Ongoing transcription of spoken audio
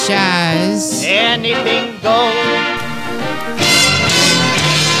Jazz. Anything goes.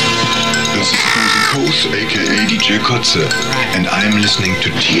 This is Cozy Coast, aka DJ Kotze, and I'm listening to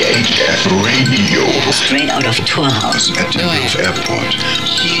THF Radio. Straight out of Tour House At Tempelhof Airport.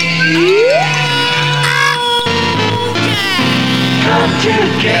 Come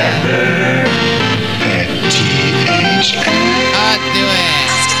together. At THF. Do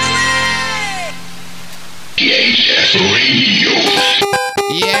it. THF Radio.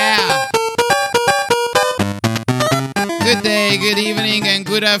 Yeah. Good day, good evening, and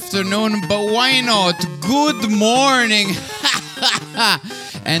good afternoon, but why not? Good morning.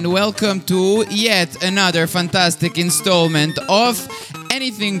 And welcome to yet another fantastic installment of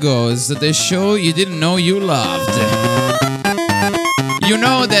Anything Goes, the show you didn't know you loved. You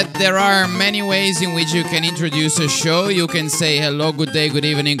know that there are many ways in which you can introduce a show. You can say hello, good day, good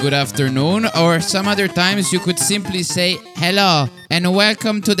evening, good afternoon, or some other times you could simply say hello and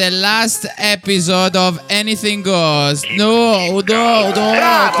welcome to the last episode of Anything Goes. No.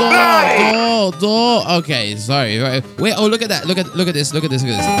 Okay, sorry. Wait, oh, look at that. Look at this.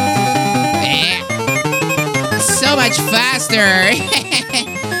 So much faster.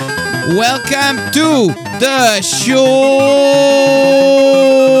 Welcome to the show.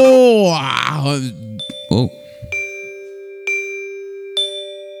 Oh.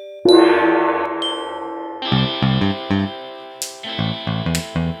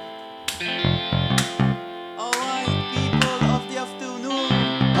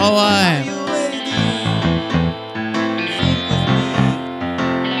 Are Alright. you ready? Sing with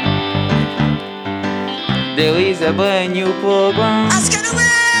me. There is a brand new program.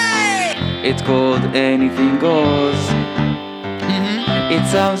 It's called Anything Goes. It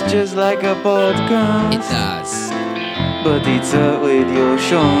sounds just like a podcast, It does. but it's a radio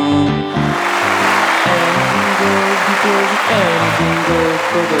show. Anything goes because anything goes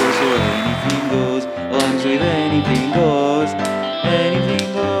for those who anything goes. Rhymes with anything goes.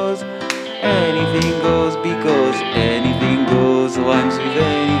 Anything goes. Anything goes because anything goes. Rhymes with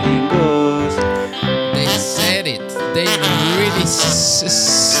anything goes. They said it. They really said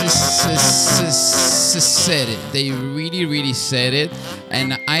it. They really said it.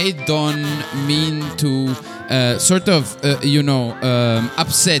 And I don't mean to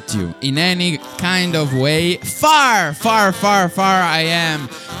upset you in any kind of way. Far I am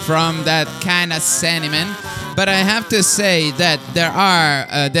from that kind of sentiment. But I have to say that there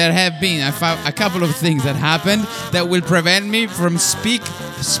have been a couple of things that happened that will prevent me from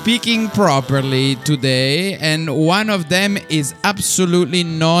speaking properly today, and one of them is absolutely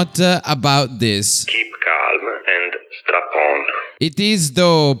not about this. Keep calm and strap on. It is,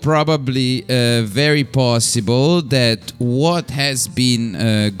 though, probably very possible that what has been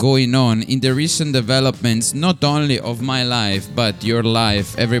going on in the recent developments, not only of my life, but your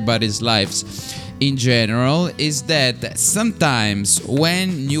life, everybody's lives in general, is that sometimes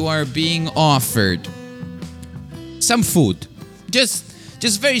when you are being offered some food, just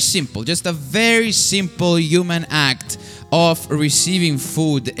very simple, just a very simple human act of receiving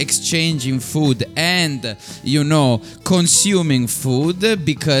food, exchanging food, and, consuming food,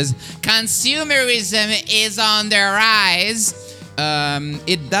 because consumerism is on the rise.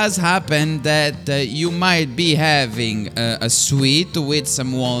 It does happen that you might be having a sweet with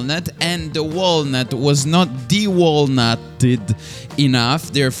some walnut, and the walnut was not de-walnutted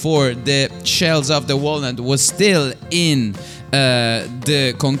enough. Therefore, the shells of the walnut was still in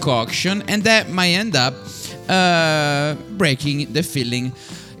the concoction, and that might end up breaking the filling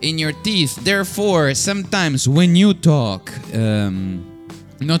in your teeth. Therefore, sometimes when you talk,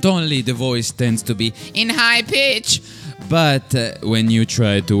 not only the voice tends to be in high pitch, but when you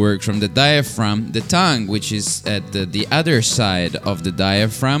try to work from the diaphragm, the tongue, which is at the other side of the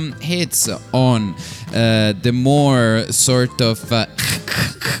diaphragm, hits on the more sort of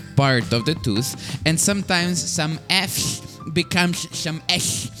part of the tooth, and sometimes some F becomes some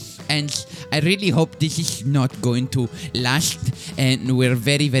S. And I really hope this is not going to last, and we're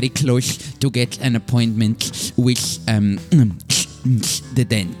very, very close to get an appointment with the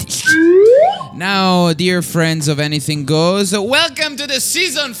dentist. Now, dear friends of Anything Goes, welcome to the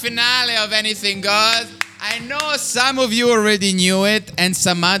season finale of Anything Goes. I know some of you already knew it, and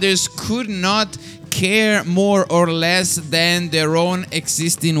some others could not care more or less than their own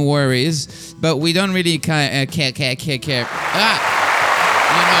existing worries, but we don't really care.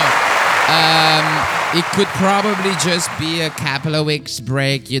 It could probably just be a couple of weeks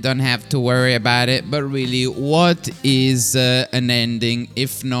break. You don't have to worry about it. But really, what is an ending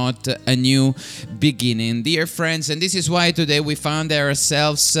if not a new beginning? Dear friends, and this is why today we found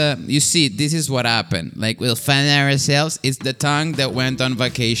ourselves, you see, this is what happened. Like, we'll find ourselves, it's the tongue that went on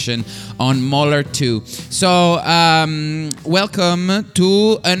vacation on Muller 2. So, welcome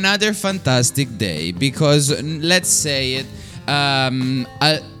to another fantastic day, because let's say it,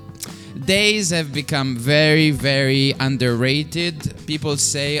 days have become very, very underrated. People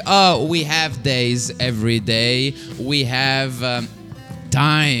say, oh, we have days every day. We have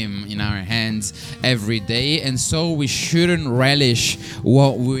time in our hands every day. And so we shouldn't relish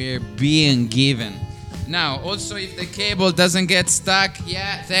what we're being given. Now, also, if the cable doesn't get stuck,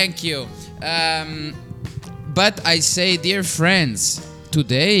 yeah, thank you. But I say, dear friends,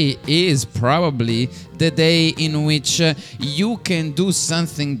 today is probably the day in which you can do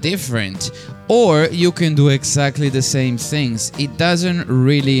something different, or you can do exactly the same things. It doesn't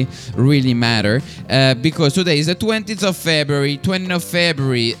really matter, because today is the 20th of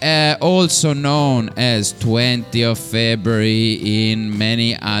February, also known as 20th of February in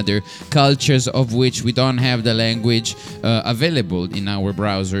many other cultures of which we don't have the language available in our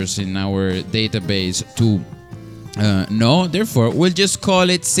browsers, in our database to no, therefore, we'll just call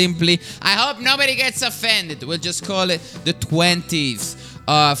it simply, I hope nobody gets offended, we'll just call it the 20th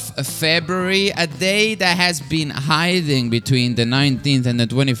of February, a day that has been hiding between the 19th and the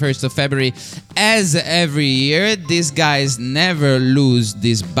 21st of February. As every year, these guys never lose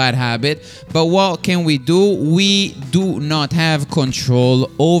this bad habit. But what can we do? We do not have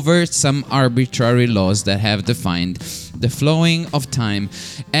control over some arbitrary laws that have defined the flowing of time.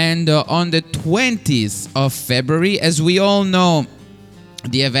 And on the 20th of February, as we all know,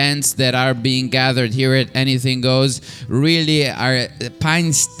 the events that are being gathered here at Anything Goes really are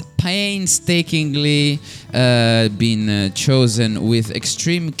painstakingly been chosen with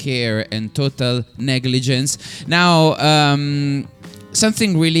extreme care and total negligence. Now,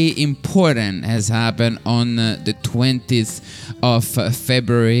 something really important has happened on the 20th of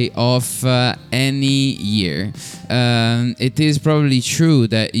February of any year. It is probably true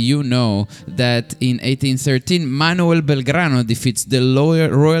that you know that in 1813 Manuel Belgrano defeats the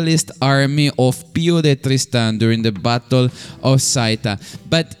royalist army of Pio de Tristan during the Battle of Saita.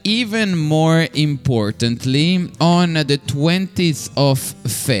 But even more importantly, on the 20th of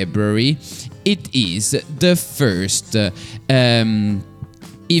February, it is the first,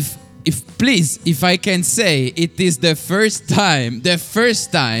 if I can say, it is the first time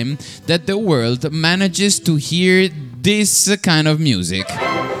that the world manages to hear this kind of music.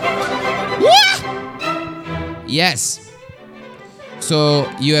 Yes. So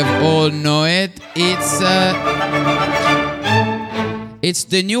you have all know it. It's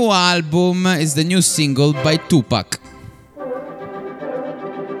the new album, it's the new single by Tupac.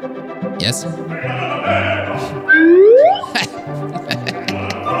 Yes.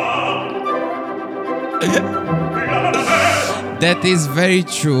 That is very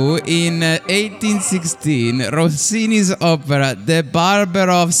true. In 1816, Rossini's opera The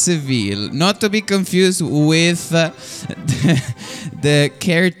Barber of Seville, not to be confused with the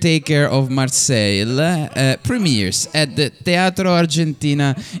Caretaker of Marseille, premieres at the Teatro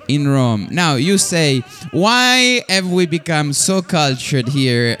Argentina in Rome. Now, you say, why have we become so cultured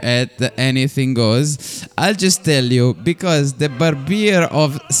here at Anything Goes? I'll just tell you, because The Barber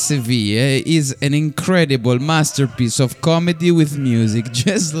of Seville is an incredible masterpiece of comedy with music,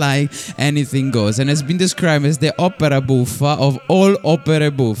 just like Anything Goes, and has been described as the opera buffa of all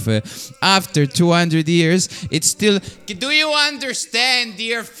opere buffe. After 200 years, it's still... Do you understand,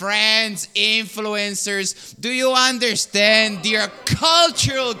 dear friends, influencers? Do you understand, dear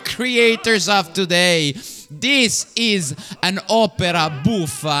cultural creators of today? This is an opera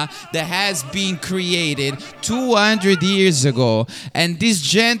buffa that has been created 200 years ago. And this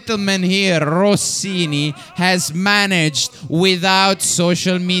gentleman here, Rossini, has managed, without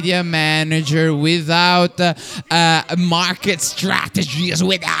social media manager, without market strategies,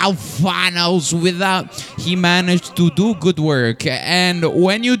 without funnels, he managed to do good work. And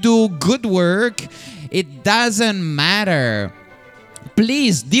when you do good work, it doesn't matter.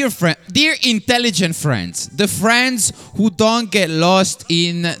 Please, dear intelligent friends, the friends who don't get lost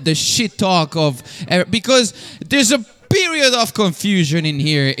in the shit talk of... because there's a period of confusion in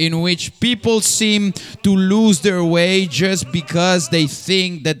here in which people seem to lose their way just because they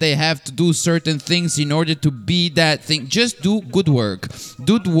think that they have to do certain things in order to be that thing. Just do good work.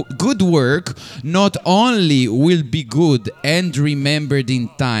 Good work not only will be good and remembered in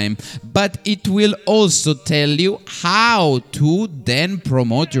time, but it will also tell you how to then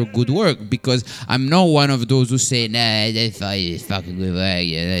promote your good work. Because I'm not one of those who say, nah, that's fucking good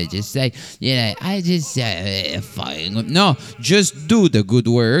work. Just say, I just fucking. No, just do the good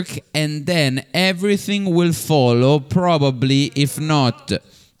work, and then everything will follow. Probably, if not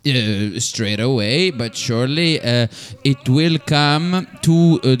straight away, but surely it will come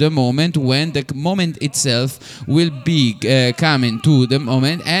to the moment when the moment itself will be coming to the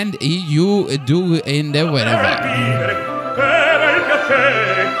moment, and you do in the whatever.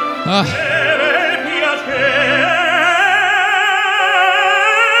 Ah.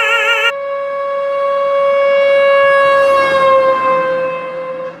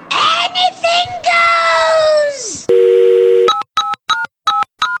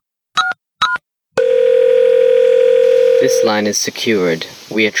 This line is secured.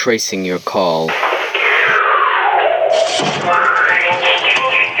 We are tracing your call.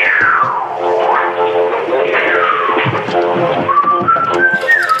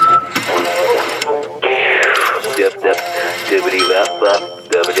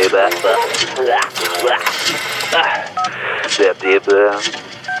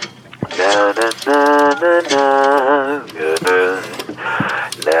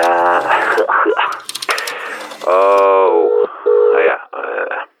 Oh, yeah.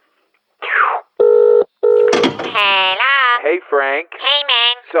 Hello. Hey, Frank. Hey,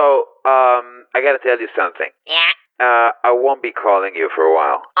 man. So, I gotta tell you something. Yeah. I won't be calling you for a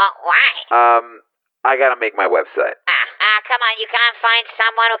while. Oh, why? I gotta make my website. Come on, you can't find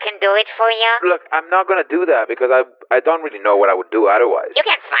someone who can do it for you? Look, I'm not gonna do that because I don't really know what I would do otherwise. You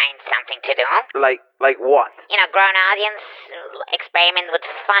can find something to do. Like what? Grow an audience, experiment with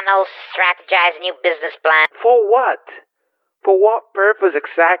funnels, strategize a new business plan. For what? For what purpose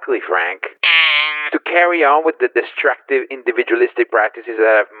exactly, Frank? To carry on with the destructive individualistic practices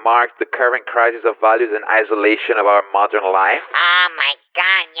that have marked the current crisis of values and isolation of our modern life? Oh my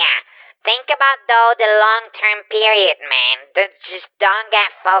god, yeah. Think about, though, the long-term period, man. Just don't get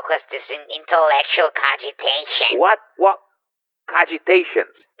focused. This intellectual cogitation. What?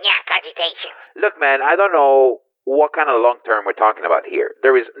 Cogitations? Yeah, cogitation. Look, man, I don't know what kind of long term we're talking about here.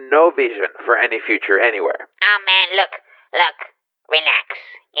 There is no vision for any future anywhere. Oh, man, look. Relax.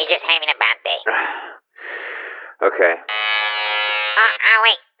 You're just having a bad day. Okay. Oh,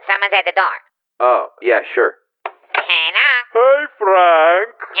 wait. Someone's at the door. Oh, yeah, sure. Hello? Hey,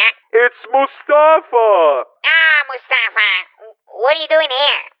 Frank. Yeah? It's Mustafa. Ah, Mustafa. What are you doing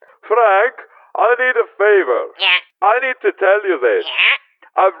here? Frank, I need a favor. Yeah? I need to tell you this.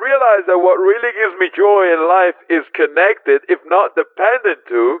 Yeah? I've realized that what really gives me joy in life is connected, if not dependent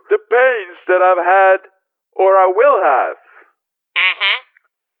to, the pains that I've had or I will have. Uh-huh.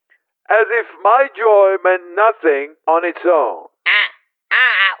 As if my joy meant nothing on its own.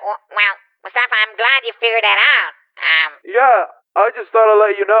 Well, Mustafa, I'm glad you figured that out. Yeah, I just thought I'd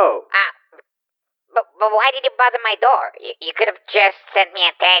let you know. But why did you bother my door? You could have just sent me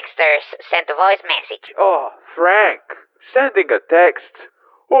a text or sent a voice message. Oh, Frank, sending a text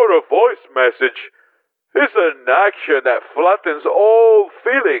or a voice message is an action that flattens all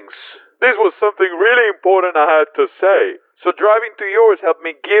feelings. This was something really important I had to say. So driving to yours helped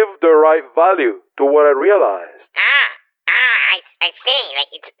me give the right value to what I realized. I see.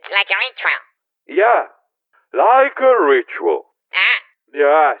 It's like a ritual. Yeah, like a ritual.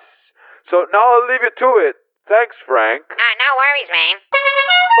 Yes. So now I'll leave you to it. Thanks, Frank. No worries, man.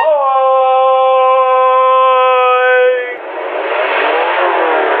 Bye!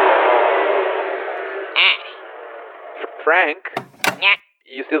 Frank? Yeah?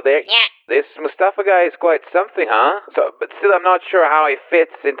 You still there? Yeah. This Mustafa guy is quite something, huh? But still I'm not sure how he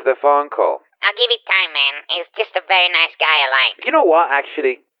fits into the phone call. I'll give it time, man. He's just a very nice guy I like. You know what,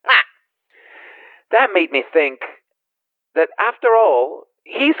 actually? What? That made me think that after all,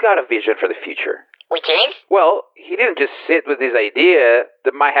 he's got a vision for the future. Which is? Well, he didn't just sit with this idea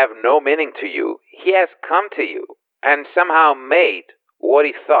that might have no meaning to you. He has come to you and somehow made what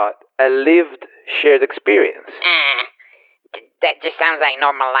he thought a lived, shared experience. That just sounds like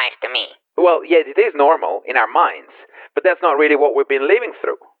normal life to me. Well, yeah, it is normal in our minds, but that's not really what we've been living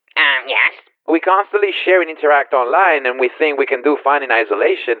through. Yes? We constantly share and interact online, and we think we can do fine in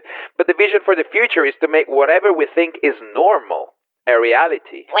isolation, but the vision for the future is to make whatever we think is normal a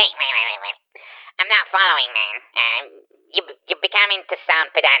reality. Wait. I'm not following, man. You're becoming to sound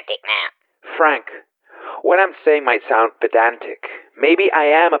pedantic now. Frank, what I'm saying might sound pedantic. Maybe I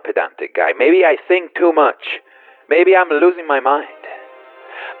am a pedantic guy. Maybe I think too much. Maybe I'm losing my mind.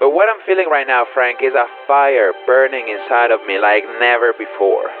 But what I'm feeling right now, Frank, is a fire burning inside of me like never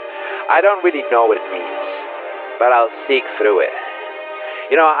before. I don't really know what it means, but I'll seek through it.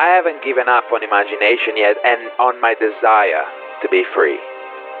 You know, I haven't given up on imagination yet and on my desire to be free.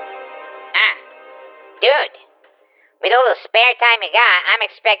 Dude, with all the spare time you got, I'm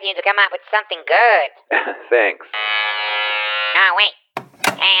expecting you to come up with something good. Thanks. Oh, wait.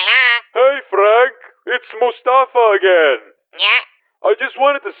 Hello? Hey, Frank. It's Mustafa again. Yeah? I just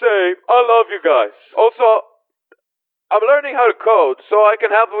wanted to say I love you guys. Also, I'm learning how to code so I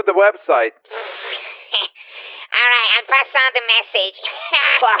can help with the website. Alright, I'll pass on the message.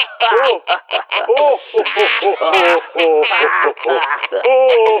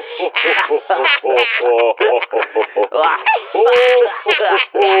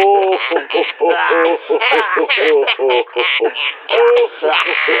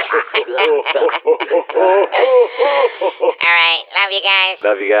 Alright, love you guys.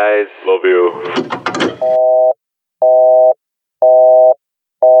 Love you guys. Love you.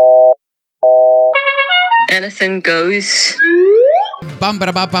 Anything goes. Bum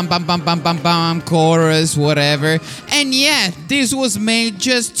ba bum bum bum bum bum bum bum chorus, whatever. And yeah, this was made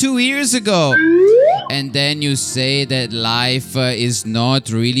just 2 years ago. And then you say that life is not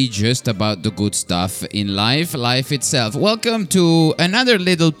really just about the good stuff in life itself. Welcome to another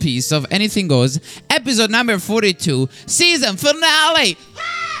little piece of Anything Goes, episode number 42, season finale.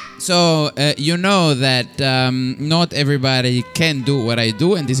 So, you know that not everybody can do what I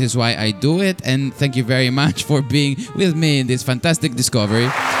do, and this is why I do it. And thank you very much for being with me in this fantastic discovery.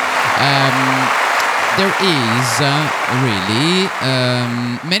 There is really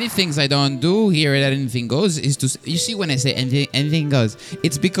many things I don't do here at Anything Goes. You see, when I say anything goes,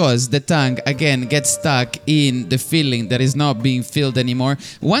 it's because the tongue again gets stuck in the feeling that is not being filled anymore.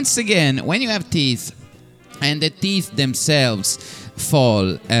 Once again, when you have teeth and the teeth themselves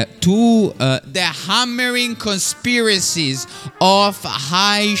fall to the hammering conspiracies of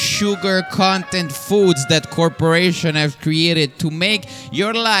high sugar content foods that corporations have created to make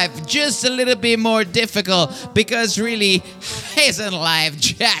your life just a little bit more difficult, because really, isn't life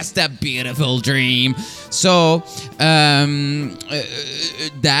just a beautiful dream? So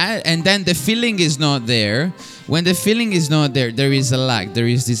that, and then the feeling is not there. When the feeling is not there, there is a lack, there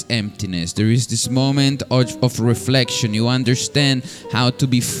is this emptiness, there is this moment of reflection. You understand how to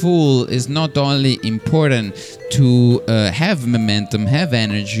be full is not only important to have momentum, have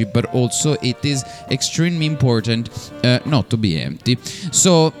energy, but also it is extremely important not to be empty.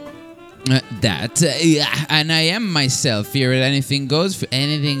 So and I am myself here at Anything Goes.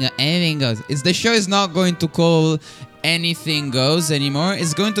 Anything goes. The show is not going to call Anything Goes anymore.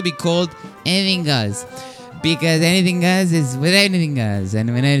 It's going to be called Anything Goes. Because anything goes is with anything goes.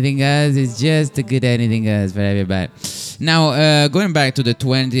 And when anything goes, it's just a good anything goes for everybody. Now, going back to the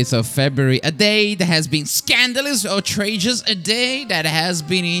 20th of February, a day that has been scandalous, outrageous, a day that has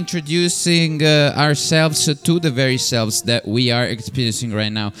been introducing ourselves to the very selves that we are experiencing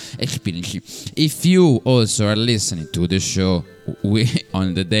right now. If you also are listening to the show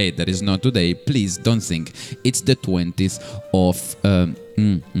on the day that is not today, please don't think it's the 20th of...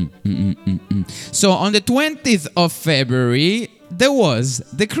 So on the 20th of February, there was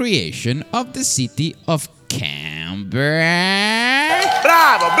the creation of the city of Canberra.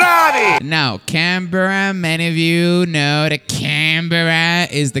 Bravo, bravi! Now, Canberra, many of you know that Canberra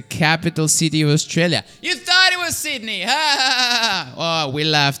is the capital city of Australia. You thought it was Sydney! Oh, we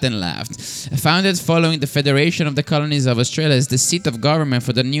laughed and laughed. Founded following the Federation of the Colonies of Australia as the seat of government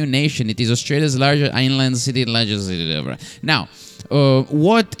for the new nation, it is Australia's largest inland city and largest city ever. Now,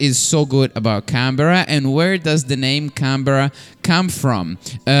 what is so good about Canberra, and where does the name Canberra come from?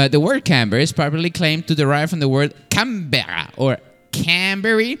 The word Canberra is properly claimed to derive from the word Canberra or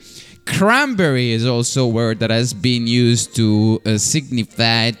Canberry. Cranberry is also a word that has been used to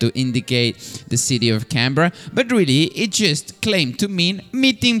signify, to indicate the city of Canberra, but really it just claimed to mean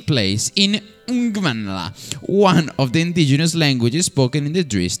meeting place in Ngmanla, one of the indigenous languages spoken in the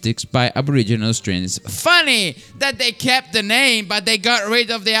districts by Aboriginal Australians. Funny that they kept the name, but they got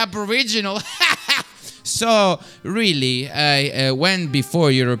rid of the Aboriginal. So, really, when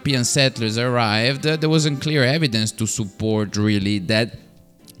before European settlers arrived, there wasn't clear evidence to support, really, that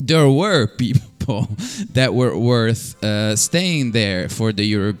there were people that were worth staying there for the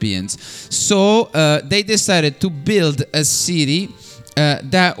Europeans. So, they decided to build a city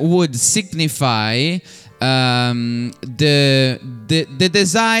that would signify the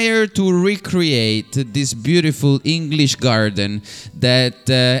desire to recreate this beautiful English garden that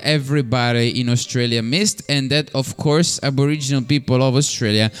everybody in Australia missed, and that, of course, Aboriginal people of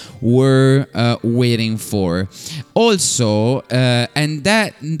Australia were waiting for. Also, and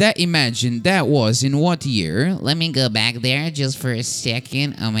that imagine that was in what year? Let me go back there just for a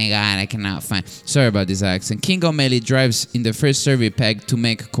second. Oh my God, I cannot find. Sorry about this accent. King O'Malley drives in the first survey peg to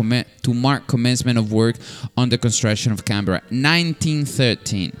mark commencement of work on the construction of Canberra.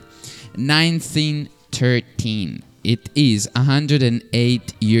 1913. 1913. It is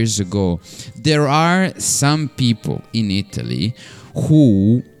 108 years ago. There are some people in Italy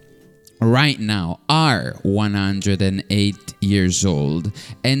who right now are 108 years old,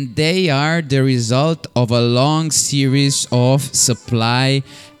 and they are the result of a long series of supply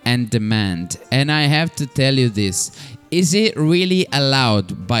and demand. And I have to tell you this. Is it really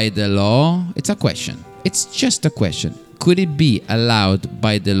allowed by the law? It's a question. It's just a question. Could it be allowed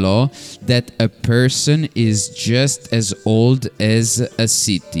by the law that a person is just as old as a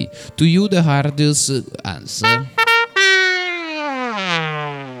city? To you, the hardest answer.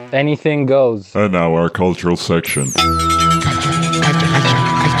 Anything goes. And now our cultural section.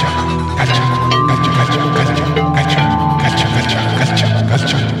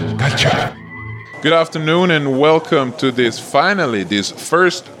 Good afternoon and welcome to this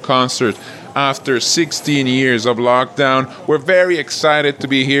first concert after 16 years of lockdown. We're very excited to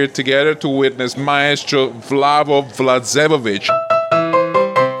be here together to witness Maestro Vlavo Vlazevovic.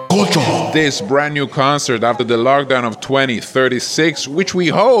 This brand new concert after the lockdown of 2036, which we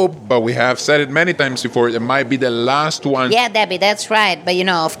hope, but we have said it many times before, it might be the last one. Yeah, Debbie, that's right. But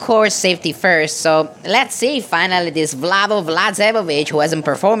of course, safety first. So let's see finally this Vlavo Vlazevovic, who hasn't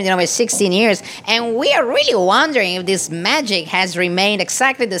performed in over 16 years. And we are really wondering if this magic has remained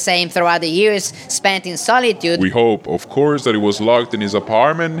exactly the same throughout the years spent in solitude. We hope, of course, that he was locked in his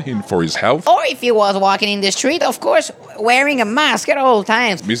apartment for his health. Or if he was walking in the street, of course, wearing a mask at all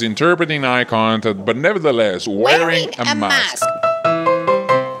times. Misinterpreting eye contact, but nevertheless wearing a mask.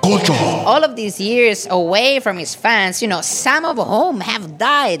 All of these years away from his fans, some of whom have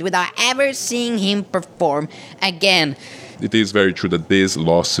died without ever seeing him perform again. It is very true that these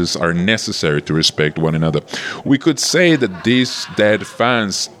losses are necessary to respect one another. We could say that these dead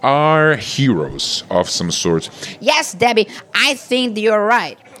fans are heroes of some sort. Yes, Debbie, I think you're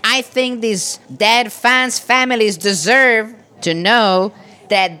right. I think these dead fans' families deserve to know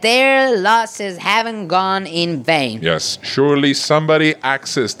that their losses haven't gone in vain. Yes, surely somebody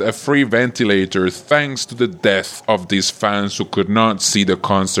accessed a free ventilator thanks to the death of these fans who could not see the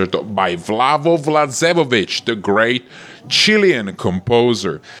concert by Vlavo Vlazevovic, the great Chilean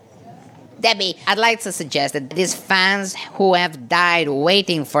composer. Debbie, I'd like to suggest that these fans who have died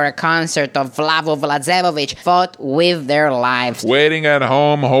waiting for a concert of Vlavo Vlazevovic fought with their lives. Waiting at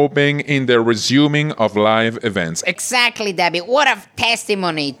home, hoping in the resuming of live events. Exactly, Debbie. What a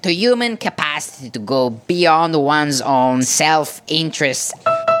testimony to human capacity to go beyond one's own self-interest.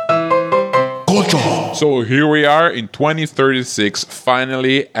 So here we are in 2036,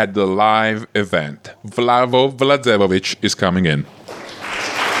 finally at the live event. Vlavo Vlazevovic is coming in.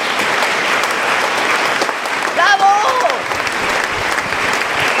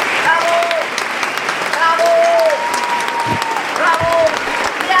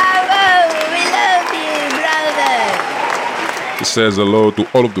 He says hello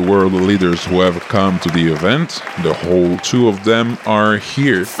to all of the world leaders who have come to the event. The whole two of them are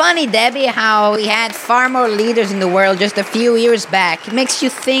here. Funny, Debbie, how we had far more leaders in the world just a few years back. It makes you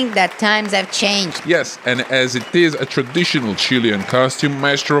think that times have changed. Yes, and as it is a traditional Chilean costume,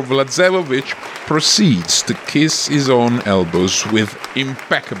 Maestro Vlazevovic proceeds to kiss his own elbows with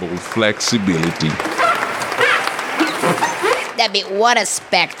impeccable flexibility. Debbie, what a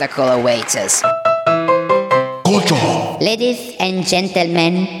spectacle awaits us. Ladies and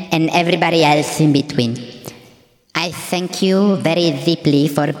gentlemen, and everybody else in between, I thank you very deeply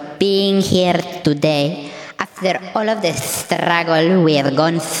for being here today after all of the struggle we have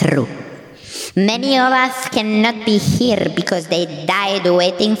gone through. Many of us cannot be here because they died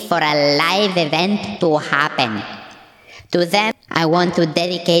waiting for a live event to happen. To them, I want to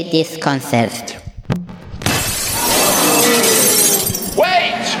dedicate this concert.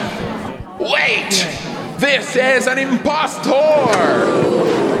 Wait! This is an impostor!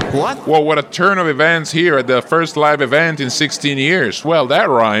 What? Well, what a turn of events here at the first live event in 16 years. Well, that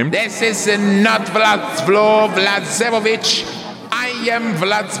rhymed. This is not Vladzlo Vladzevovic. I am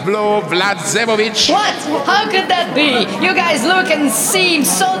Vladzlo Vladzevovic. What? How could that be? You guys look and seem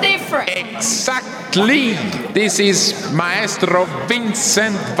so different. Exactly. This is Maestro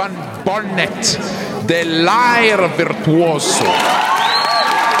Vincent van Bonnet, dell'air virtuoso.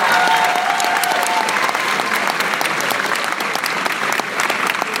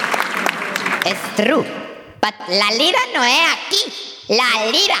 Es true. But la lira no es aquí. La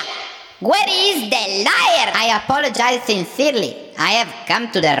lira. Where is the lyre? I apologize sincerely. I have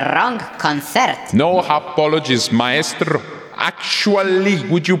come to the wrong concert. No apologies, maestro. Actually,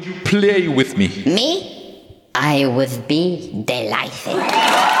 would you play with me? Me? I would be delighted.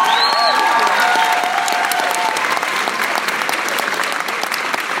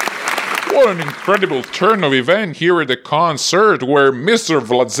 What an incredible turn of event here at the concert where Mr.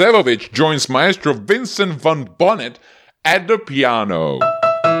 Vladzevovich joins Maestro Vincent von Bonnet at the piano.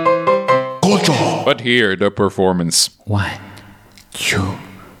 But here, the performance. 1, 2,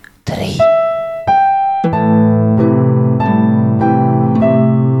 3.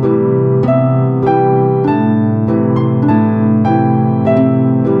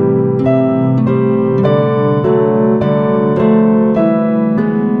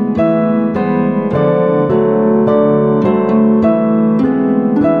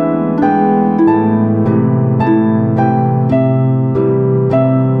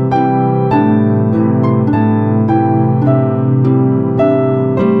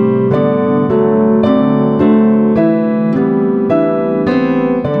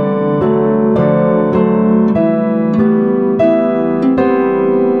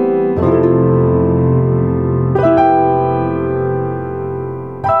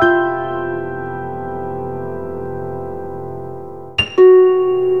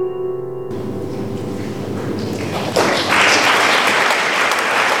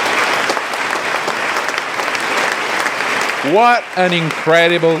 What an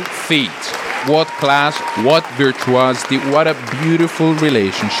incredible feat. What class, what virtuosity, what a beautiful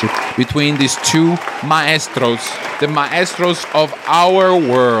relationship between these two maestros, the maestros of our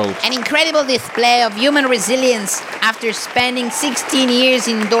world. An incredible display of human resilience after spending 16 years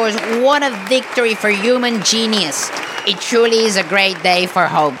indoors. What a victory for human genius. It truly is a great day for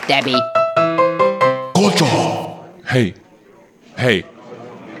hope, Debbie. Hey,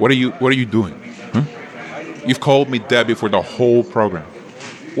 what are you doing? Huh? You've called me Debbie for the whole program.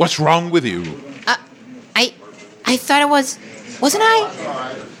 What's wrong with you? I thought it wasn't I?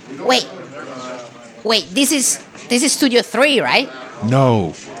 Wait, this is Studio 3, right?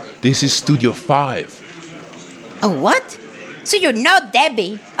 No, this is Studio 5. Oh, what? So you're not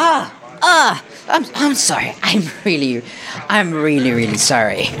Debbie? I'm sorry. I'm really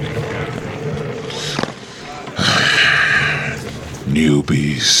sorry.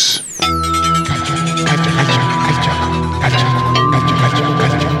 Newbies.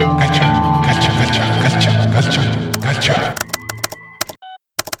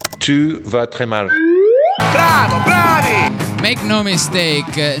 Tu vas très mal. Make no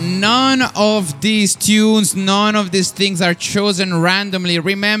mistake, none of these tunes, none of these things are chosen randomly.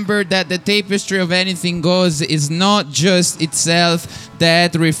 Remember that the tapestry of Anything Goes is not just itself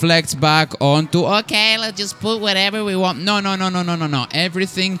that reflects back onto, okay, let's just put whatever we want. No.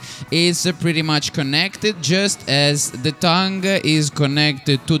 Everything is pretty much connected, just as the tongue is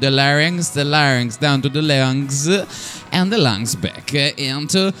connected to the larynx down to the lungs, and the lungs back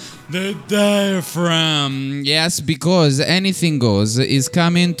into the diaphragm. Yes, because Anything Goes is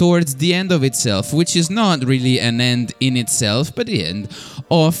coming towards the end of itself, which is not really an end in itself, but the end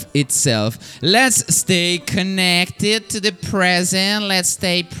of itself. Let's stay connected to the present. Let's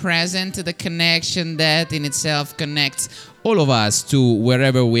stay present to the connection that in itself connects all of us to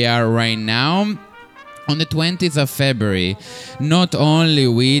wherever we are right now. On the 20th of February, not only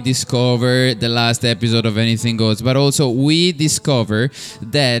we discover the last episode of Anything Goes, but also we discover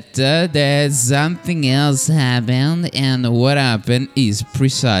that there's something else happened, and what happened is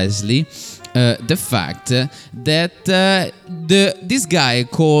precisely the fact that this guy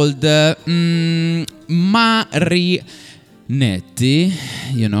called Marinetti,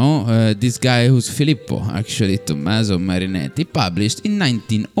 this guy who's Filippo, actually, Tommaso Marinetti, published in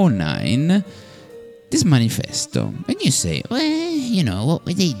 1909 this manifesto. And you say, well, what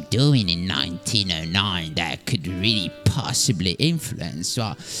were they doing in 1909 that could really possibly influence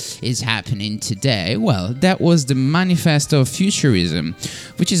what is happening today? Well, that was the Manifesto of Futurism,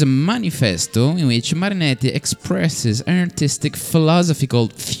 which is a manifesto in which Marinetti expresses an artistic philosophy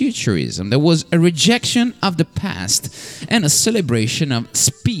called futurism. There was a rejection of the past and a celebration of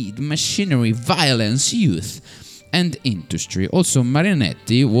speed, machinery, violence, youth. and industry. Also,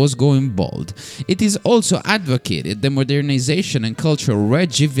 Marinetti was going bold. It is also advocated the modernization and cultural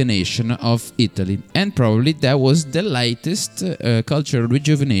rejuvenation of Italy, and probably that was the latest cultural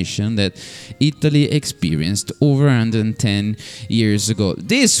rejuvenation that Italy experienced over 110 years ago.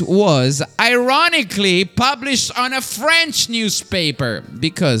 This was ironically published on a French newspaper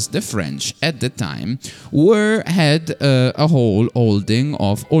because the French at the time had a whole holding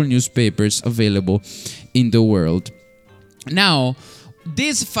of all newspapers available in the world. Now,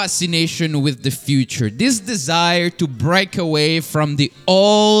 this fascination with the future, this desire to break away from the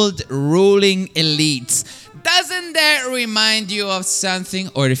old ruling elites, doesn't that remind you of something?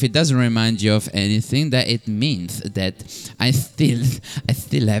 Or if it doesn't remind you of anything, that it means that I still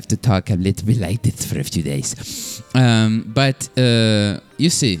have to talk a little bit like this for a few days. But you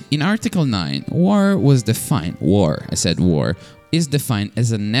see, in Article 9, war is defined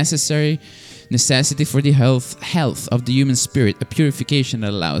as a necessity for the health of the human spirit, a purification that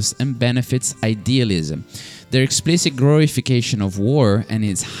allows and benefits idealism. Their explicit glorification of war and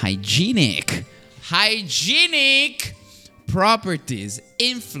its hygienic properties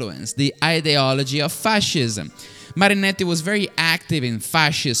influence the ideology of fascism. Marinetti was very active in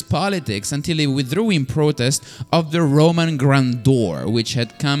fascist politics until he withdrew in protest of the Roman grandeur, which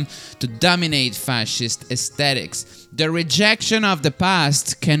had come to dominate fascist aesthetics. The rejection of the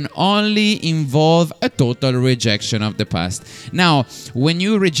past can only involve a total rejection of the past. Now, when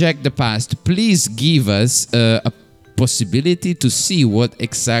you reject the past, please give us a possibility to see what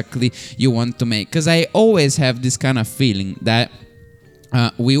exactly you want to make, because I always have this kind of feeling that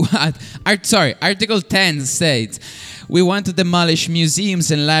Article 10 states we want to demolish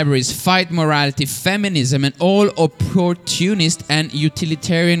museums and libraries, fight morality, feminism, and all opportunist and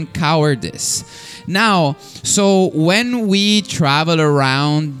utilitarian cowardice. Now, so when we travel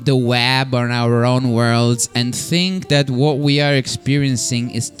around the web on our own worlds and think that what we are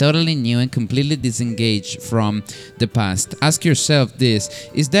experiencing is totally new and completely disengaged from the past, ask yourself this: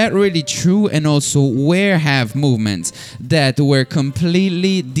 is that really true? And also, where have movements that were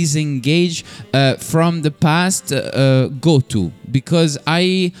completely disengaged from the past go to? Because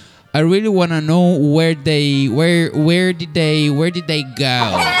I really want to know where did they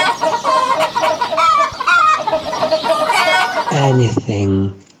go?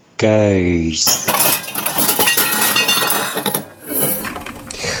 Anything goes.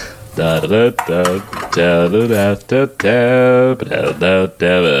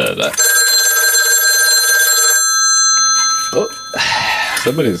 Oh,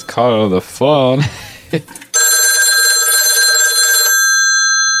 somebody's calling on the phone.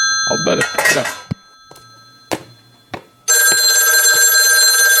 I'll bet it. No.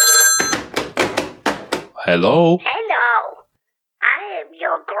 Hello? Hello. I am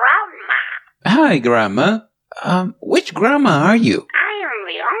your grandma. Hi, Grandma. Which grandma are you? I am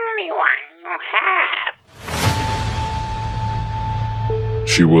the only one you have.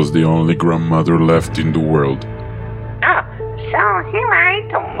 She was the only grandmother left in the world. Oh, so here I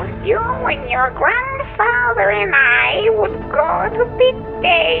told you when your grandfather and I would go to Big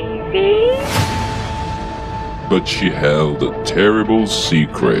Daisy. But she held a terrible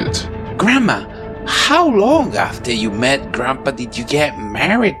secret. Grandma, how long after you met Grandpa did you get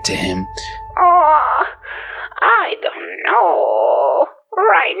married to him? Oh, I don't know.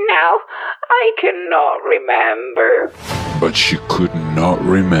 Right now, I cannot remember. But she could not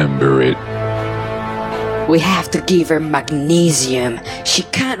remember it. We have to give her magnesium. She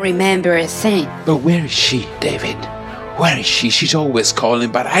can't remember a thing. But where is she, David? Where is she? She's always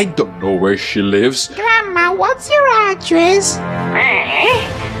calling, but I don't know where she lives. Grandma, what's your address?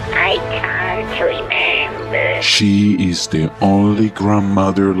 I can't remember. She is the only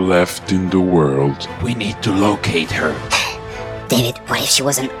grandmother left in the world. We need to locate her. David, what if she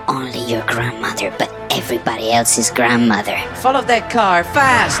wasn't only your grandmother, but everybody else's grandmother? Follow that car,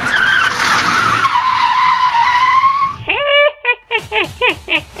 fast!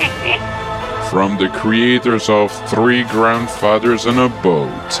 From the creators of Three Grandfathers and a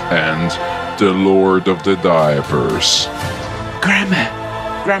Boat and The Lord of the Diapers. Grandma,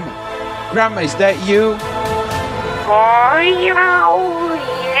 is that you?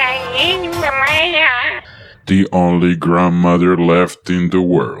 The only grandmother left in the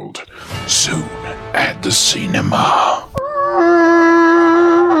world. Soon at the cinema.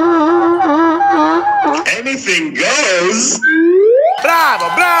 Anything goes. Bravo,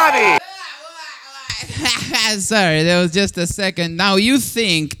 bravi! Sorry, that was just a second. Now, you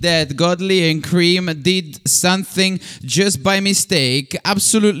think that Godly and Cream did something just by mistake?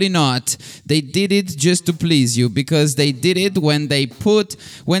 Absolutely not. They did it just to please you, because they did it when they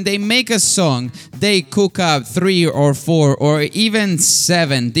make a song, they cook up 3 or 4 or even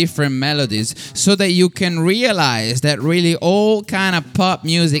 7 different melodies so that you can realize that really all kind of pop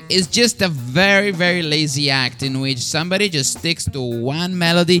music is just a very, very lazy act in which somebody just sticks to one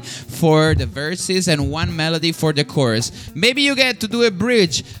melody for the verses and one melody for the chorus. Maybe you get to do a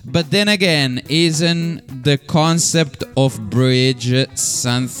bridge, but then again, isn't the concept of bridge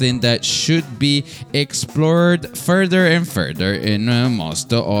something that should be explored further and further in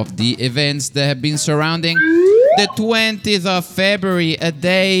most of the events that have been surrounding the 20th of February, a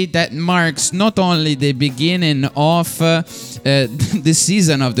day that marks not only the beginning of the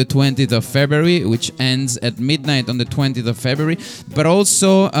season of the 20th of February, which ends at midnight on the 20th of February, but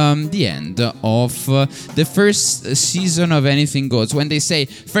also the end of the first season of Anything Goes. When they say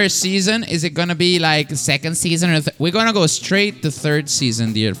first season, is it gonna be like second season? Or we're gonna go straight to third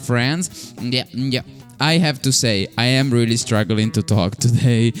season, dear friends. Yeah. I have to say, I am really struggling to talk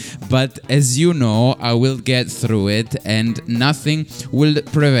today, but as you know, I will get through it, and nothing will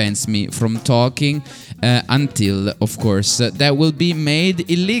prevent me from talking until, of course, that will be made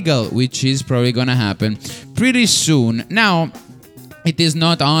illegal, which is probably gonna happen pretty soon. Now, it is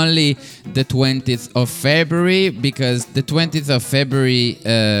not only the 20th of February, because the 20th of February,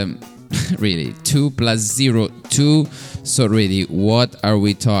 really, 2 plus 0, 2. So really, what are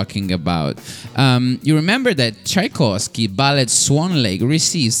we talking about? You remember that Tchaikovsky ballet Swan Lake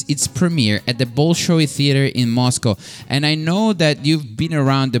receives its premiere at the Bolshoi Theater in Moscow. And I know that you've been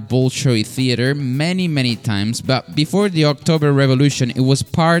around the Bolshoi Theater many, many times, but before the October Revolution, it was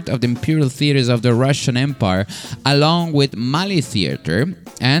part of the Imperial Theaters of the Russian Empire, along with Mali Theater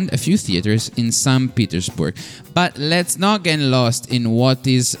and a few theaters in St. Petersburg. But let's not get lost in what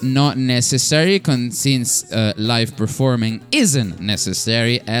is not necessary, since live performing isn't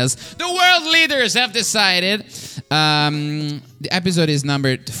necessary, as the world leaders have decided. The episode is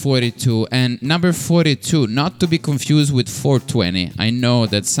numbered 42, and number 42, not to be confused with 420. I know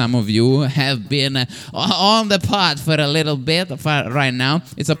that some of you have been on the pot for a little bit right now.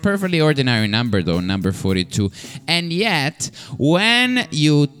 It's a perfectly ordinary number, though, number 42. And yet, when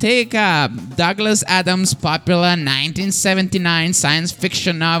you take up Douglas Adams' popular 1979 science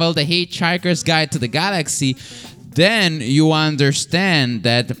fiction novel, The Hitchhiker's Guide to the Galaxy, then you understand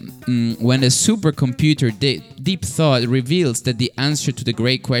that when a supercomputer deep thought reveals that the answer to the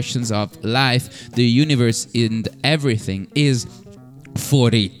great questions of life, the universe, and everything is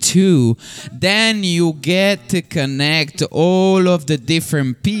 42, then you get to connect all of the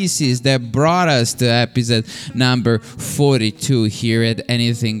different pieces that brought us to episode number 42 here at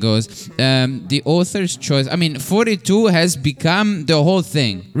Anything Goes. The author's choice, 42 has become the whole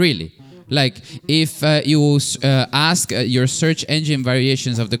thing, really. Like, if you ask your search engine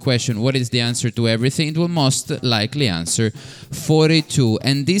variations of the question, what is the answer to everything, it will most likely answer 42.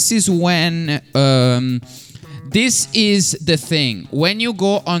 And this is when... this is the thing. When you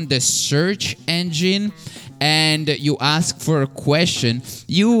go on the search engine and you ask for a question,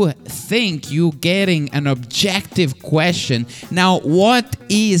 you think you're getting an objective question. Now, what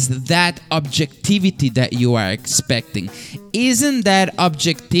is that objectivity that you are expecting? Isn't that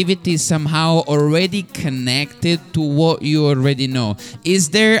objectivity somehow already connected to what you already know?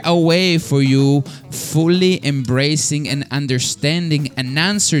 Is there a way for you fully embracing and understanding an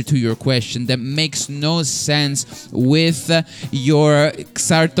answer to your question that makes no sense with your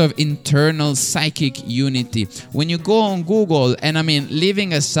sort of internal psychic unity? When you go on Google, and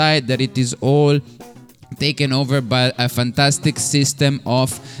leaving aside that it is all taken over by a fantastic system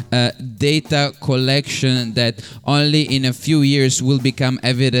of data collection that only in a few years will become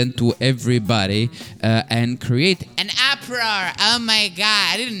evident to everybody and create an uproar. Oh my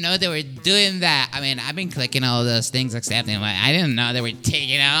God, I didn't know they were doing that. I've been clicking all those things, accepting, but I didn't know they were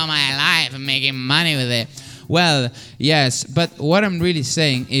taking all my life and making money with it. Well, yes, but what I'm really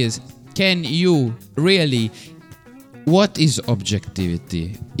saying is, can you really... What is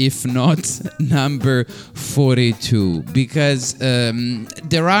objectivity, if not number 42? Because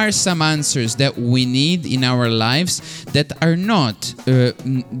there are some answers that we need in our lives that are not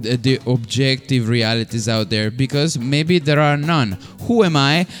the objective realities out there, because maybe there are none. Who am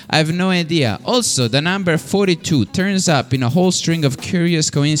I? I have no idea. Also, the number 42 turns up in a whole string of curious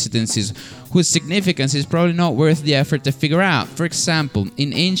coincidences whose significance is probably not worth the effort to figure out. For example,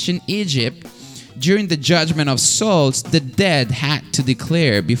 in ancient Egypt, During the judgment of souls, the dead had to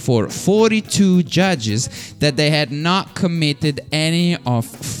declare before 42 judges that they had not committed any of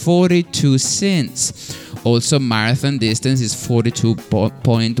 42 sins. Also, marathon distance is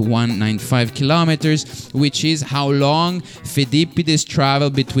 42.195 kilometers, which is how long Phidippides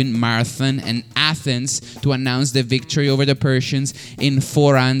traveled between Marathon and Athens to announce the victory over the Persians in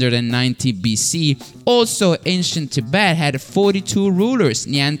 490 BC. Also, ancient Tibet had 42 rulers,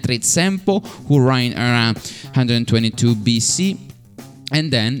 Nyantre Tsempo, who reigned around 122 BC.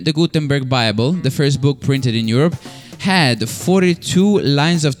 And then the Gutenberg Bible, the first book printed in Europe, had 42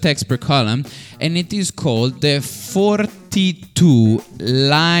 lines of text per column, and it is called the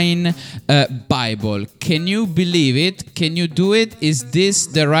 42-line Bible. Can you believe it? Can you do it? Is this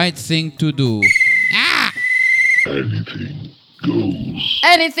the right thing to do? Anything goes.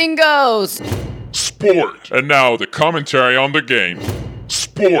 Anything goes! Sport! And now the commentary on the game.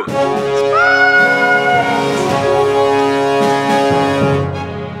 Sport!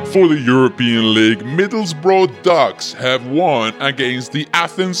 For the European League, Middlesbrough Ducks have won against the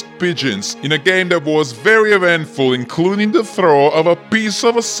Athens Pigeons in a game that was very eventful, including the throw of a piece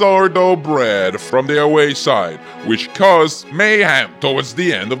of sourdough bread from the away side, which caused mayhem towards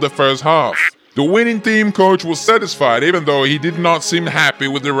the end of the first half. The winning team coach was satisfied, even though he did not seem happy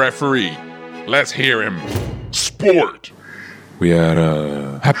with the referee. Let's hear him. Sport! We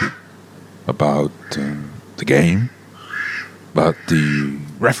are happy about the game, but the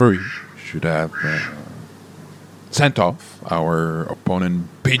referee should have sent off our opponent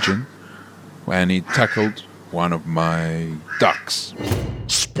Pigeon when he tackled one of my ducks.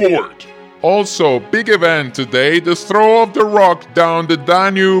 Sport! Also, big event today, the throw of the rock down the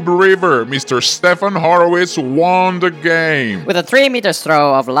Danube River. Mr. Stefan Horowitz won the game. With a 3-meter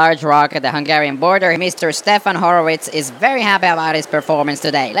throw of large rock at the Hungarian border, Mr. Stefan Horowitz is very happy about his performance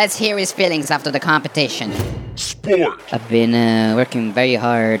today. Let's hear his feelings after the competition. Sport! I've been working very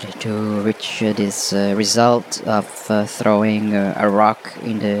hard to reach this result of throwing a rock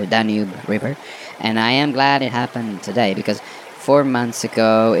in the Danube River, and I am glad it happened today because 4 months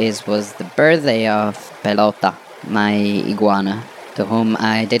ago was the birthday of Pelota, my iguana, to whom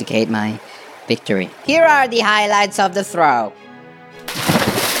I dedicate my victory. Here are the highlights of the throw.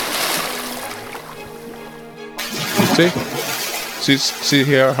 See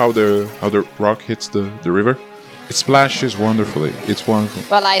here how the rock hits the river? It splashes wonderfully. It's wonderful.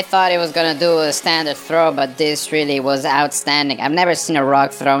 Well, I thought it was gonna do a standard throw, but this really was outstanding. I've never seen a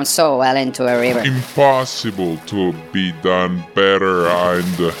rock thrown so well into a river. Impossible to be done better,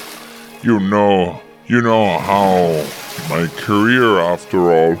 and you know how my career, after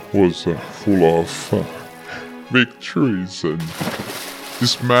all, was full of victories, and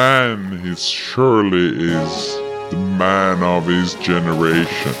this man surely is the man of his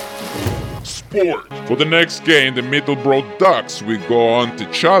generation. Sport! For the next game, the Middlesbrough Ducks will go on to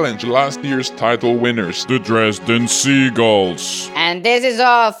challenge last year's title winners, the Dresden Seagulls. And this is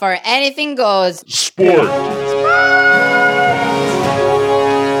all for Anything Goes. Sport!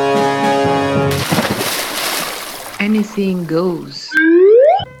 Anything goes.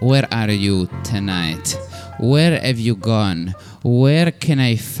 Where are you tonight? Where have you gone? Where can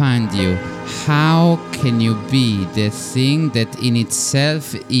I find you? How can you be the thing that in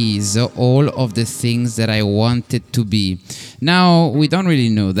itself is all of the things that I wanted to be? Now, we don't really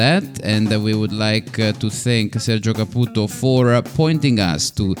know that, and we would like to thank Sergio Caputo for pointing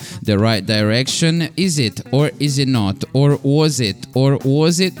us to the right direction. Is it or is it not? Or was it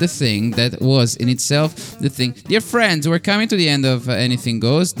the thing that was in itself the thing? Dear friends, we're coming to the end of Anything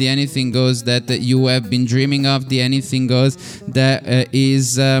Goes. The Anything Goes that you have been dreaming of. The Anything Goes that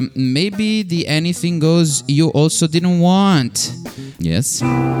is maybe the Anything Goes you also didn't want. Yes.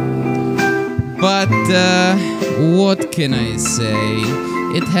 But what can I say?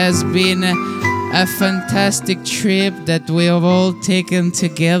 It has been a fantastic trip that we have all taken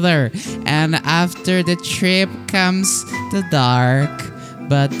together. And after the trip comes the dark.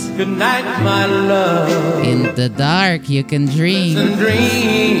 But good night, my love. In the dark you can dream.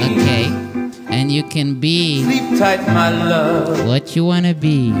 Okay. And you can be Sleep tight, my love. What you wanna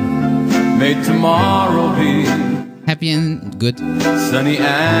be. May tomorrow be happy and good. Sunny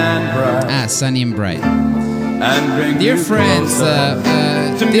and bright. Sunny and bright. And dear friends,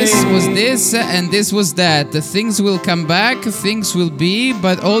 this was this and this was that. The things will come back, things will be,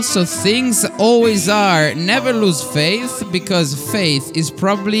 but also things always are. Never lose faith, because faith is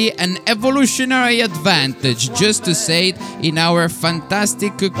probably an evolutionary advantage, just to say it in our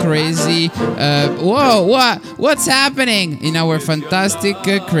fantastic, crazy, what's happening in our fantastic,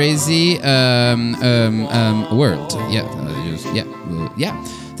 crazy world. Yeah.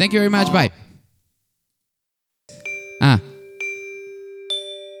 Thank you very much. Bye. Ah.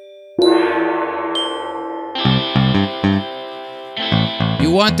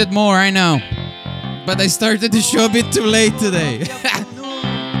 You wanted more, I know. But I started the show a bit too late today.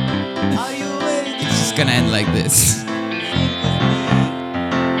 It's just gonna end like this.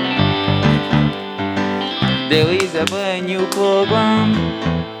 There is a brand new program.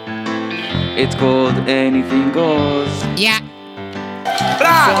 It's called Anything Goes. Yeah.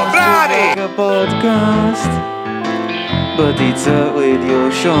 Bravo, bravi! Like a podcast, but it's a radio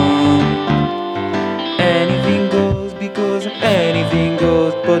show. Anything goes because anything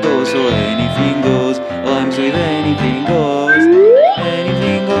goes, but also anything goes. Rhymes with anything goes.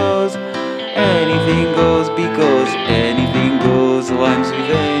 Anything goes, anything goes because anything goes. Rhymes with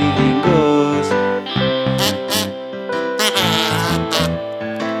anything goes.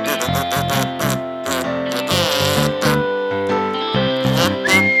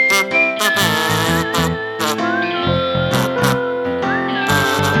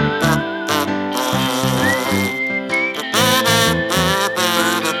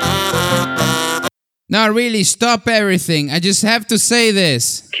 No, really, stop everything. I just have to say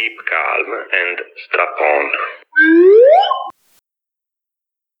this. Keep calm and strap on.